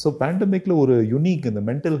இருக்குது. ஸோ பேண்டமிக்கில் ஒரு யுனிக் இந்த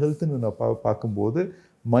மென்டல் ஹெல்த்துன்னு நான் பார்க்கும்போது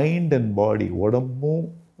மைண்ட் அண்ட் பாடி, உடம்பும்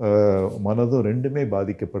மனதும் ரெண்டுமே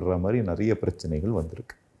பாதிக்கப்படுற மாதிரி நிறைய பிரச்சனைகள்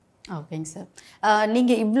வந்திருக்கு. ஓகேங்க சார்.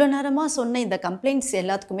 நீங்கள் இவ்வளோ நேரமாக சொன்ன இந்த கம்ப்ளைண்ட்ஸ்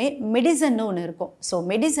எல்லாத்துக்குமே மெடிசன்னு ஒன்று இருக்கும். ஸோ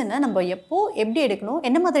மெடிசனை நம்ம எப்படி எடுக்கணும்,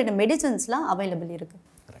 என்ன மாதிரியான மெடிசன்ஸ்லாம் அவைலபிள் இருக்குது?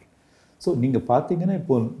 ஸோ நீங்கள் பார்த்தீங்கன்னா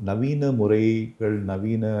இப்போ நவீன முறைகள்,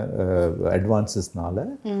 நவீன அட்வான்சஸ்னால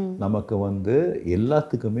நமக்கு வந்து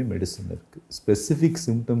எல்லாத்துக்குமே மெடிசன் இருக்குது. ஸ்பெசிஃபிக்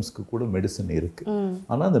சிம்டம்ஸ்க்கு கூட மெடிசன் இருக்குது.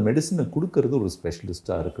 ஆனால் அந்த மெடிசனை கொடுக்கறது ஒரு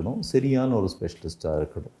ஸ்பெஷலிஸ்ட்டாக இருக்கணும், சரியான ஒரு ஸ்பெஷலிஸ்ட்டாக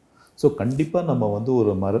இருக்கணும். ஸோ கண்டிப்பாக நம்ம வந்து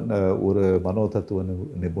ஒரு மனோதத்துவ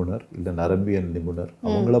நிபுணர் இல்லை நரம்பியல் நிபுணர்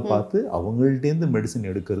அவங்கள பார்த்து அவங்கள்டேருந்து மெடிசன்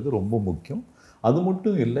எடுக்கிறது ரொம்ப முக்கியம். அது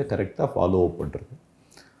மட்டும் இல்லை, கரெக்டாக ஃபாலோ அப் பண்ணுறது.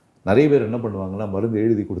 நிறைய பேர் என்ன பண்ணுவாங்கன்னா, மருந்து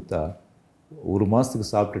எழுதி கொடுத்தா ஒரு மாதத்துக்கு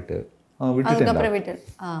சாப்பிட்டுட்டு விட்டுட்டேன்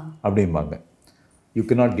அப்படிம்பாங்க. You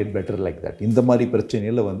cannot get better like that. இந்த மாதிரி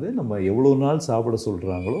பிரச்சனையில் வந்து நம்ம எவ்வளோ நாள் சாப்பிட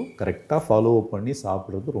சொல்கிறாங்களோ கரெக்டாக ஃபாலோ அப் பண்ணி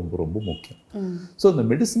சாப்பிட்றது ரொம்ப ரொம்ப முக்கியம். ஸோ அந்த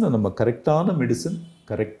மெடிசனை நம்ம கரெக்டான மெடிசன்,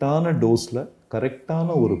 கரெக்டான டோஸில்,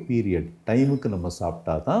 கரெக்டான ஒரு பீரியட் டைமுக்கு நம்ம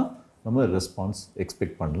சாப்பிட்டா தான் நம்ம ரெஸ்பான்ஸ்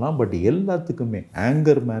எக்ஸ்பெக்ட் பண்ணலாம். பட் எல்லாத்துக்குமே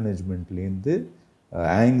anchor மேனேஜ்மெண்ட்லேருந்து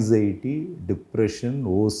anxiety, depression,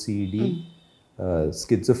 OCD,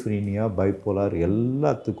 ஸ்கிட்ஸோஃப்ரீனியா, bipolar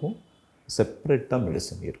எல்லாத்துக்கும் செப்பரேட்டாக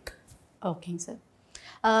மெடிசன் இருக்குது. ஓகேங்க சார்.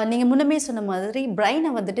 நீங்கள் முன்னமே சொன்ன மாதிரி பிரெயினை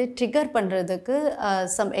வந்துட்டு ட்ரிகர் பண்ணுறதுக்கு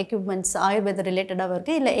சம் எக்யூப்மெண்ட்ஸ் ஆயுர்வேத ரிலேட்டடாகவும்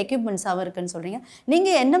இருக்குது, இல்லை எக்யூப்மெண்ட்ஸாகவும் இருக்குதுன்னு சொல்கிறீங்க.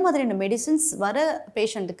 நீங்கள் என்ன மாதிரியான மெடிசின்ஸ் வர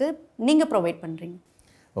பேஷண்ட்டுக்கு நீங்கள் ப்ரொவைட் பண்ணுறீங்க?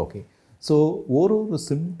 ஓகே. ஸோ ஒரு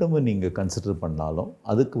சிம்டமை நீங்கள் கன்சிடர் பண்ணாலும்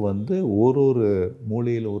அதுக்கு வந்து ஒரு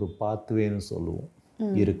மூலையில் ஒரு பாத்வேன்னு சொல்லுவோம்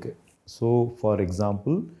இருக்குது. ஸோ ஃபார்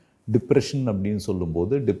எக்ஸாம்பிள் டிப்ரெஷன் அப்படின்னு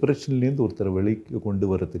சொல்லும்போது டிப்ரெஷன்லேருந்து ஒருத்தர் வெளியே கொண்டு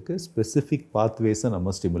வரதுக்கு ஸ்பெசிஃபிக் பாத்வேஸை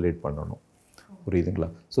நம்ம ஸ்டிமுலேட் பண்ணணும். புரியுதுங்களா?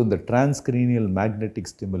 ஸோ இந்த டிரான்ஸ்கிரீனியல் மேக்னெட்டிக்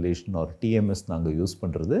ஸ்டிமுலேஷன் ஆர் டிஎம்எஸ் நாங்கள் யூஸ்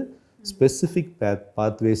பண்ணுறது ஸ்பெசிஃபிக்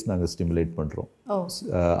பாத்வேஸ் நாங்கள் ஸ்டிமுலேட் பண்ணுறோம்.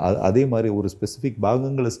 அதே மாதிரி ஒரு ஸ்பெசிஃபிக்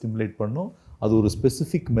பாகங்களை ஸ்டிமுலேட் பண்ணோம். அது ஒரு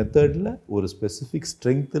ஸ்பெசிஃபிக் மெத்தடில், ஒரு ஸ்பெசிஃபிக்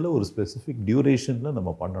ஸ்ட்ரென்த்தில், ஒரு ஸ்பெசிஃபிக் டியூரேஷனில்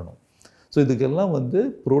நம்ம பண்ணணும். ஸோ இதுக்கெல்லாம் வந்து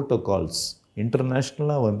ப்ரோட்டோகால்ஸ்,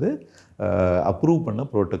 இன்டர்நேஷ்னலாக வந்து அப்ரூவ் பண்ண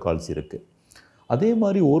ப்ரோட்டோகால்ஸ் இருக்குது. அதே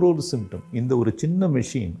மாதிரி ஒரு சிம்டம், இந்த ஒரு சின்ன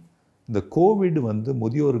மெஷின், இந்த கோவிட் வந்து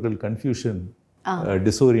முதியோர்கள் கன்ஃபியூஷன்,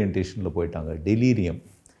 டிஸ்ஓரியன்டேஷனில் போயிட்டாங்க, டெலீரியம்.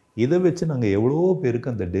 இதை வச்சு நாங்கள் எவ்வளோ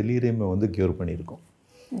பேருக்கு அந்த டெலீரியமை வந்து க்யூர் பண்ணியிருக்கோம்.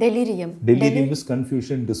 டெலீரியம் இஸ்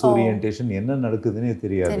கன்ஃபியூஷன், டிஸ்ஓரியன்டேஷன், என்ன நடக்குதுன்னே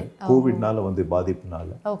தெரியாது கோவிட்னால வந்து பாதிப்புனால.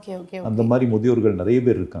 அந்த மாதிரி முதியோர்கள் நிறைய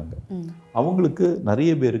பேர் இருக்காங்க. அவங்களுக்கு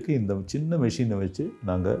நிறைய பேருக்கு இந்த சின்ன மெஷினை வச்சு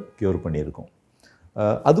நாங்கள் க்யூர் பண்ணியிருக்கோம்.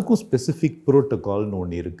 அதுக்கும் ஸ்பெசிஃபிக் ப்ரோட்டோகால்னு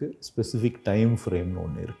ஒன்று இருக்குது, ஸ்பெசிஃபிக் டைம் ஃப்ரேம்னு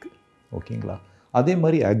ஒன்று இருக்குது. ஓகேங்களா? அதே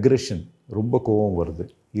மாதிரி அக்ரெஷன், ரொம்ப கோபம் வருது,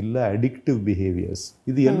 இல்லை அடிக்டிவ் பிஹேவியர்ஸ்,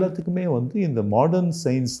 இது எல்லாத்துக்குமே வந்து இந்த மாடர்ன்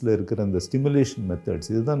சயின்ஸில் இருக்கிற இந்த ஸ்டிமுலேஷன்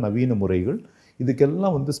மெத்தட்ஸ், இதுதான் நவீன முறைகள்.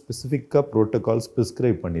 இதுக்கெல்லாம் வந்து ஸ்பெசிஃபிக்காக ப்ரோட்டோகால்ஸ்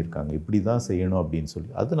ப்ரிஸ்கிரைப் பண்ணியிருக்காங்க, இப்படி தான் செய்யணும் அப்படின்னு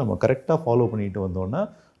சொல்லி. அது நம்ம கரெக்டாக ஃபாலோ பண்ணிட்டு வந்தோன்னா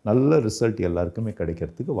நல்ல ரிசல்ட் எல்லாருக்குமே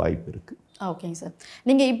கிடைக்கிறதுக்கு வாய்ப்பு இருக்குது. ஓகேங்க சார்.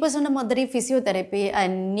 நீங்கள் இப்போ சொன்ன மாதிரி physiotherapy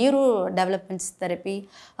and neuro developments therapy,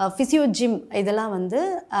 physio gym, இதெல்லாம் வந்து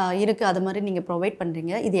இருக்குது. அது மாதிரி நீங்கள் ப்ரொவைட்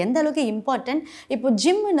பண்ணுறீங்க. இது எந்த அளவுக்கு இம்பார்ட்டன்ட்? இப்போ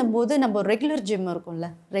ஜிம்னும் போது நம்ம ரெகுலர் ஜிம் இருக்கும்ல,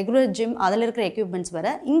 ரெகுலர் ஜிம், அதில் இருக்கிற எக்யூப்மெண்ட்ஸ்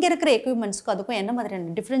வேறு, இங்கே இருக்கிற எக்யூப்மெண்ட்ஸ்க்கும் அதுக்கும் என்ன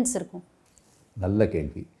மாதிரியான டிஃப்ரென்ஸ் இருக்கும்? நல்ல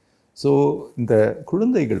கேள்வி. ஸோ இந்த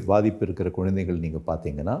குழந்தைகள், பாதிப்பு இருக்கிற குழந்தைகள் நீங்கள்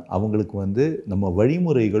பார்த்தீங்கன்னா அவங்களுக்கு வந்து நம்ம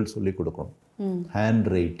வழிமுறைகள் சொல்லிக் கொடுக்கணும். ஹேண்ட்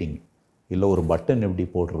ரைட்டிங், இல்லை ஒரு பட்டன் எப்படி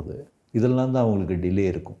போடுறது, இதெல்லாம் தான் அவங்களுக்கு டிலே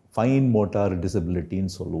இருக்கும். ஃபைன் மோட்டார்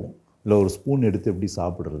டிசபிலிட்டின்னு சொல்லுவோம். இல்லை ஒரு ஸ்பூன் எடுத்து எப்படி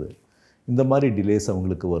சாப்பிட்றது, இந்த மாதிரி டிலேஸ்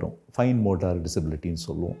அவங்களுக்கு வரும். ஃபைன் மோட்டார் டிசபிலிட்டின்னு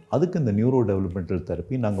சொல்லுவோம். அதுக்கு இந்த நியூரோ டெவலப்மெண்டல்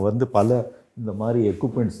தெரப்பி நாங்கள் வந்து பல இந்த மாதிரி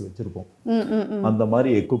எக்யூப்மெண்ட்ஸ் வச்சுருப்போம். அந்த மாதிரி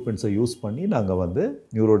எக்யூப்மெண்ட்ஸை யூஸ் பண்ணி நாங்கள் வந்து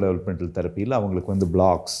நியூரோ டெவலப்மெண்டல் தெரப்பியில் அவங்களுக்கு வந்து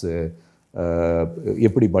பிளாக்ஸு,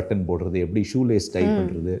 எப்படி பட்டன் போடுறது, எப்படி ஷூலேஸ் டைப்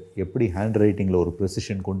பண்ணுறது, எப்படி ஹேண்ட் ரைட்டிங்கில் ஒரு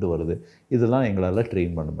ப்ரெசிஷன் கொண்டு வருது, இதெல்லாம் எங்களால்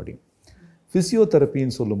ட்ரெயின் பண்ண முடியும்.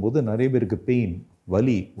 ஃபிசியோதெரப்பின்னு சொல்லும்போது நிறைய பேருக்கு பெயின்,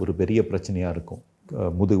 வலி ஒரு பெரிய பிரச்சனையாக இருக்கும்.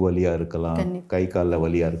 முதுகு வலியாக இருக்கலாம், கை காலில்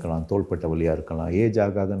வலியாக இருக்கலாம், தோள்பட்டை வலியாக இருக்கலாம். ஏஜ்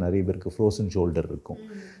ஆக நிறைய பேருக்கு ஃப்ரோசன் ஷோல்டர் இருக்கும்.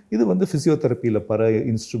 இது வந்து ஃபிசியோதெரப்பியில் பல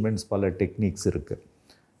இன்ஸ்ட்ருமெண்ட்ஸ், பல டெக்னிக்ஸ் இருக்குது.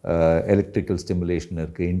 எலக்ட்ரிக்கல் ஸ்டிமுலேஷன்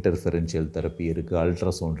இருக்குது, இன்டர்ஃபெரன்ஷியல் தெரப்பி இருக்குது,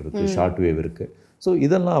 அல்ட்ராசவுண்ட் இருக்குது, ஷார்ட் வேவ் இருக்குது. ஸோ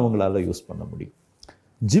இதெல்லாம் அவங்களால யூஸ் பண்ண முடியும்.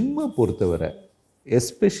 ஜிம்மை பொறுத்தவரை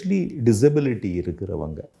எஸ்பெஷலி டிசபிலிட்டி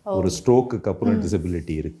இருக்கிறவங்க, ஒரு ஸ்ட்ரோக்குக்கு அப்புறம்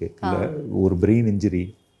டிசபிலிட்டி இருக்குது, இல்லை ஒரு பிரெயின் இன்ஜுரி,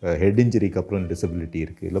 ஹெட் இன்ஜுரிக்கு அப்புறம் டிசபிலிட்டி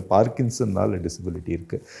இருக்குது, இல்லை பார்க்கின்சன்னால் டிசபிலிட்டி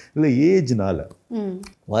இருக்குது, இல்லை ஏஜ்னால்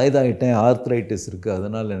வயதாகிட்டேன், ஆர்த்ரைட்டிஸ் இருக்குது,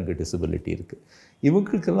 அதனால் எனக்கு டிசபிலிட்டி இருக்குது.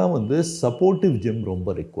 இவங்களுக்கெல்லாம் வந்து சப்போர்ட்டிவ் ஜிம்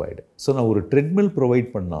ரொம்ப ரிக்வயர்டு. ஸோ நான் ஒரு ட்ரெட்மில் ப்ரொவைட்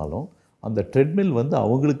பண்ணாலும் அந்த ட்ரெட்மில் வந்து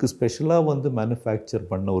அவங்களுக்கு ஸ்பெஷலாக வந்து மேனுஃபேக்சர்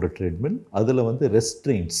பண்ண ஒரு ட்ரெட்மில், அதில் வந்து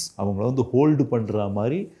ரெஸ்ட்ரெயின்ட்ஸ் அவங்கள வந்து ஹோல்டு பண்ணுற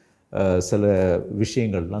மாதிரி சில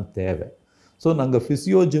விஷயங்கள்லாம் தேவை. ஸோ நாங்கள்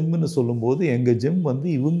ஃபிசியோ ஜிம்னு சொல்லும்போது எங்கள் ஜிம் வந்து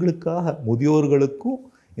இவங்களுக்காக, முதியோர்களுக்கும்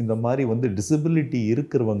இந்த மாதிரி வந்து டிசபிலிட்டி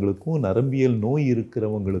இருக்கிறவங்களுக்கும் நரம்பியல் நோய்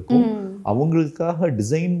இருக்கிறவங்களுக்கும் அவங்களுக்காக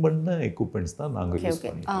டிசைன் பண்ண எக்யூப்மெண்ட்ஸ் தான் நாங்கள் யூஸ்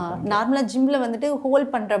பண்ணுவோம். நார்மலாக ஜிம்மில் வந்துட்டு ஹோல்ட்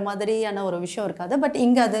பண்ணுற மாதிரியான ஒரு விஷயம் இருக்காது, பட்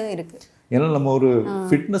இங்கே அது இருக்குது. ஏன்னா நம்ம ஒரு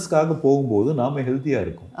ஃபிட்னஸ்க்காக போகும்போது நாம் ஹெல்த்தியாக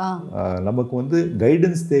இருக்கும். நமக்கு வந்து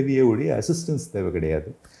கைடன்ஸ் தேவையே ஒழிய அசிஸ்டன்ஸ் தேவை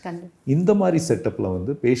கிடையாது. இந்த மாதிரி செட்டப்பில்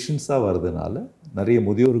வந்து பேஷண்ட்ஸாக வர்றதுனால, நிறைய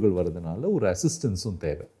முதியோர்கள் வர்றதுனால ஒரு அசிஸ்டன்ஸும்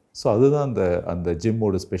தேவை. ஸோ அதுதான் அந்த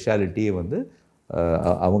ஜிம்மோட ஸ்பெஷாலிட்டியே வந்து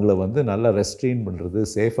அவங்கள வந்து நல்லா ரெஸ்ட்ரெயின் பண்ணுறது,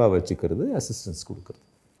 சேஃபாக வச்சுக்கிறது, அசிஸ்டன்ஸ் கொடுக்குறது.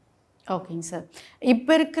 ஓகேங்க சார்.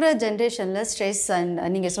 இப்போ இருக்கிற ஜென்ரேஷனில் ஸ்ட்ரெஸ் அண்ட்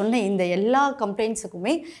நீங்கள் சொன்ன இந்த எல்லா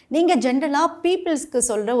கம்ப்ளைண்ட்ஸுக்குமே நீங்கள் ஜென்ரலாக பீப்புள்ஸ்க்கு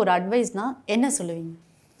சொல்கிற ஒரு அட்வைஸ்னால் என்ன சொல்லுவீங்க?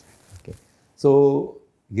 ஓகே, ஸோ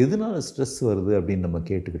எதனால் ஸ்ட்ரெஸ் வருது அப்படின்னு நம்ம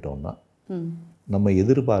கேட்டுக்கிட்டோம்னா, நம்ம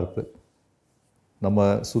எதிர்பார்ப்பு, நம்ம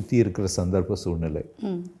சுற்றி இருக்கிற சந்தர்ப்ப சூழ்நிலை,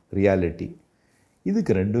 ரியாலிட்டி,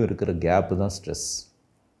 இதுக்கு ரெண்டும் இருக்கிற கேப்பு தான் ஸ்ட்ரெஸ்.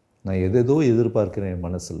 நான் எதேதோ எதிர்பார்க்கிறேன் என்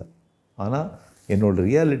மனசில், ஆனால் என்னோடய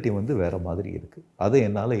ரியாலிட்டி வந்து வேறு மாதிரி இருக்குது. அதை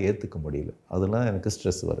என்னால் ஏற்றுக்க முடியல, அதெல்லாம் எனக்கு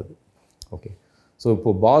ஸ்ட்ரெஸ் வருது. ஓகே, ஸோ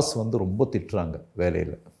இப்போது பாஸ் வந்து ரொம்ப திட்டுறாங்க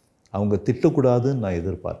வேலையில். அவங்க திட்டக்கூடாதுன்னு நான்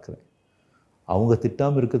எதிர்பார்க்குறேன். அவங்க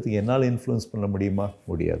திட்டாமல் இருக்கிறதுக்கு என்னால் இன்ஃப்ளூயன்ஸ் பண்ண முடியுமா?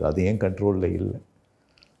 முடியாது. அது என் கண்ட்ரோலில் இல்லை.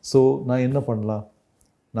 ஸோ நான் என்ன பண்ணலாம்?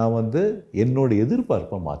 நான் வந்து என்னோடய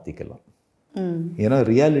எதிர்பார்ப்பை மாற்றிக்கலாம். ஏன்னா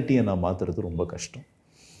ரியாலிட்டியை நான் மாற்றுறது ரொம்ப கஷ்டம்.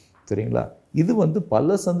 சரிங்களா? இது வந்து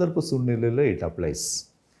பல சந்தர்ப்ப சூழ்நிலையில் இட் அப்ளைஸ்.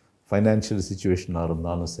 ஃபைனான்ஷியல் சிச்சுவேஷனாக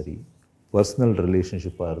இருந்தாலும் சரி, பர்சனல்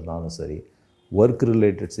ரிலேஷன்ஷிப்பாக இருந்தாலும் சரி, ஒர்க்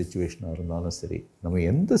ரிலேட்டட் சிச்சுவேஷனாக இருந்தாலும் சரி, நம்ம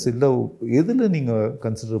எதில் நீங்கள்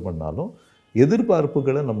கன்சிடர் பண்ணாலும்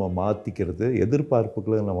எதிர்பார்ப்புகளை நம்ம மாற்றிக்கிறது,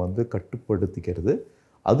 எதிர்பார்ப்புகளை நம்ம வந்து கட்டுப்படுத்திக்கிறது,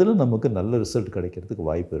 அதில் நமக்கு நல்ல ரிசல்ட் கிடைக்கிறதுக்கு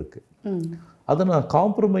வாய்ப்பு இருக்குது. அதை நான்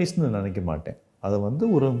காம்ப்ரமைஸ்னு நினைக்க மாட்டேன். அதை வந்து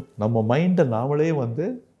நம்ம மைண்டை நாமளே வந்து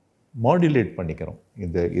மாடுலேட் பண்ணிக்கிறோம்.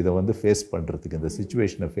 இதை வந்து ஃபேஸ் பண்ணுறதுக்கு, இந்த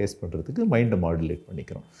சிச்சுவேஷனை ஃபேஸ் பண்ணுறதுக்கு மைண்டை மாடுலேட்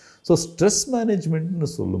பண்ணிக்கிறோம். ஸோ ஸ்ட்ரெஸ் மேனேஜ்மெண்ட்னு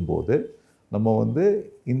சொல்லும்போது நம்ம வந்து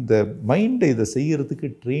இந்த மைண்டை இதை செய்கிறதுக்கு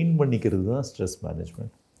ட்ரெயின் பண்ணிக்கிறது தான் ஸ்ட்ரெஸ்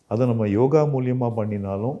மேனேஜ்மெண்ட். அதை நம்ம யோகா மூலியமாக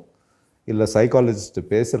பண்ணினாலும், இல்லை சைக்காலஜிஸ்ட்டு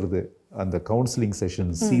பேசுகிறது, அந்த counselling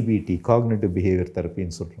session, CBT, cognitive behaviour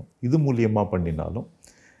தெரப்பின்னு சொல்கிறோம், இது மூலியமாக பண்ணினாலும்,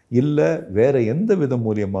 இல்லை வேறு எந்த வித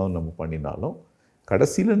மூலியமாக நம்ம பண்ணினாலும்,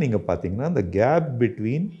 கடைசியில் நீங்கள் பார்த்தீங்கன்னா இந்த gap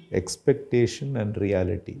between expectation and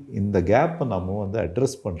reality, இந்த கேப்பை நம்ம வந்து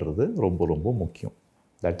அட்ரஸ் பண்ணுறது ரொம்ப ரொம்ப முக்கியம்.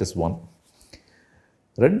 That is one.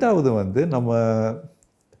 ரெண்டாவது வந்து நம்ம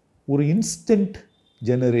ஒரு இன்ஸ்டன்ட்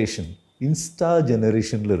ஜெனரேஷன், இன்ஸ்டா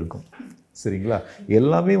ஜெனரேஷனில் இருக்கும். சரிங்களா?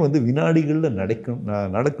 எல்லாமே வந்து வினாடிகளில்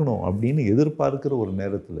நடக்கணும் அப்படின்னு எதிர்பார்க்குற ஒரு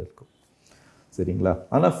நேரத்தில் இருக்கும். சரிங்களா?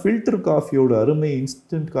 ஆனால் ஃபில்டர் காஃபியோட அருமை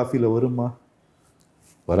இன்ஸ்டன்ட் காஃபியில் வருமா?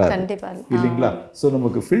 வராது, இல்லைங்களா? ஸோ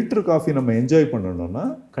நமக்கு ஃபில்டர் காஃபி நம்ம என்ஜாய் பண்ணணும்னா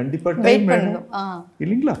கண்டிப்பாக டைம் வேணும்,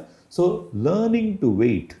 இல்லைங்களா? ஸோ லேர்னிங் டு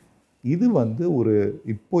வெயிட், இது வந்து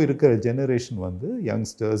இப்போ இருக்கிற ஜெனரேஷன் வந்து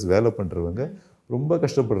யங்ஸ்டர்ஸ், வேலை பண்ணுறவங்க ரொம்ப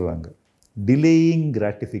கஷ்டப்படுறாங்க. டிலேயிங்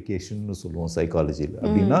கிராட்டிஃபிகேஷன்னு சொல்லுவோம் சைக்காலஜியில்.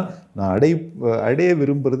 அப்படின்னா நான் அடைய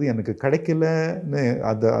விரும்புகிறது எனக்கு கிடைக்கலன்னு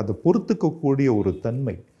அதை பொறுத்துக்கக்கூடிய ஒரு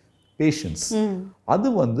தன்மை, பேஷன்ஸ், அது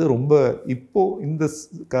வந்து ரொம்ப இப்போது இந்த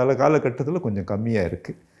காலகட்டத்தில் கொஞ்சம் கம்மியாக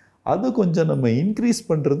இருக்குது. அது கொஞ்சம் நம்ம இன்க்ரீஸ்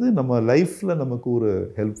பண்ணுறது நம்ம லைஃப்பில் நமக்கு ஒரு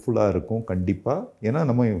ஹெல்ப்ஃபுல்லாக இருக்கும் கண்டிப்பாக. ஏன்னா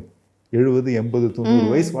நம்ம 70, 80, 90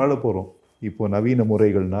 வயசு வாழ போகிறோம் இப்போ நவீன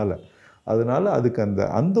முறைகள்னால. அதனால் அதுக்கு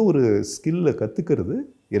அந்த ஒரு ஸ்கில்லை கற்றுக்கிறது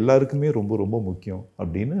எல்லாருக்குமே ரொம்ப ரொம்ப முக்கியம்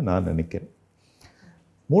அப்படின்னு நான் நினைக்கிறேன்.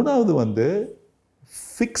 மூணாவது வந்து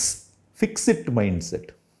ஃபிக்ஸிட் mind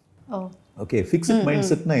set. Okay, fixed mind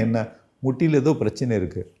செட்னா என்ன? முட்டியில் ஏதோ பிரச்சனை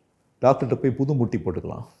இருக்குது, டாக்டர்கிட்ட போய் புது முட்டி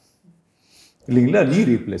போட்டுக்கலாம், இல்லைங்களா? Knee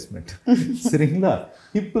replacement. சரிங்களா?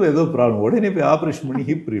 ஹிப்பில் ஏதோ ப்ராப்ளம், உடனே போய் ஆப்ரேஷன் பண்ணி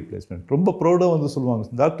ஹிப் ரீப்ளேஸ்மெண்ட். ரொம்ப ப்ரௌடாக வந்து சொல்லுவாங்க,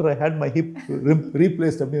 doctor I had my hip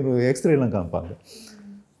replaced அப்படின்னு ஒரு எக்ஸ்ரேலாம் காமிப்பாங்க.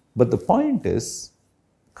 பட் த பாயிண்ட் இஸ்,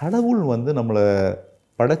 கடவுள் வந்து நம்மளை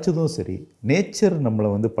படைச்சதும் சரி, நேச்சர் நம்மளை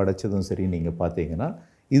வந்து படைச்சதும் சரி, நீங்கள் பார்த்தீங்கன்னா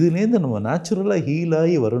இதுலேருந்து நம்ம நேச்சுரலாக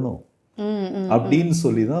ஹீலாகி வரணும் அப்படின்னு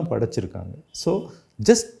சொல்லி தான் படைச்சிருக்காங்க. ஸோ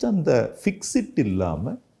ஜஸ்ட் அந்த ஃபிக்ஸிட்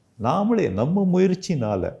இல்லாமல் நாமளே நம்ம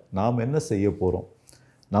முயற்சினால் நாம் என்ன செய்ய போகிறோம்,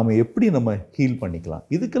 நாம் எப்படி நம்ம ஹீல் பண்ணிக்கலாம்,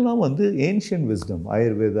 இதுக்கெல்லாம் வந்து ஏன்ஷியன்ட் விஸ்டம்,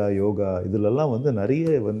 ஆயுர்வேதா, யோகா, இதிலெல்லாம் வந்து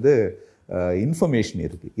நிறைய வந்து இன்ஃபர்மேஷன்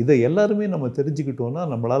இருக்குது. இதை எல்லாருமே நம்ம தெரிஞ்சுக்கிட்டோம்னா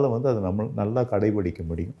நம்மளால் வந்து அதை நம்ம நல்லா கடைபிடிக்க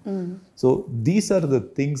முடியும். So these are the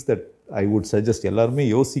things that I would suggest. எல்லாருமே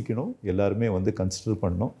யோசிக்கணும், எல்லாருமே வந்து கன்சிடர்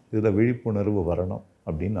பண்ணணும், இதில் விழிப்புணர்வு வரணும்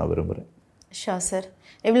அப்படின்னு நான் விரும்புகிறேன். ஷா சார்,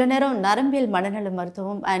 இவ்வளோ நேரம் நரம்பியல் மனநல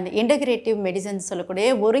மருத்துவம் அண்ட் இன்டகிரேட்டிவ் மெடிசன்ஸ் சொல்லக்கூடிய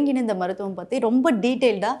ஒருங்கிணைந்த மருத்துவம் பற்றி ரொம்ப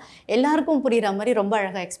டீட்டெயில்டாக எல்லாருக்கும் புரிகிற மாதிரி ரொம்ப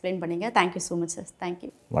அழகாக எக்ஸ்பிளைன் பண்ணிங்க. Thank you so much sir.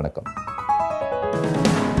 Thank you. வணக்கம்.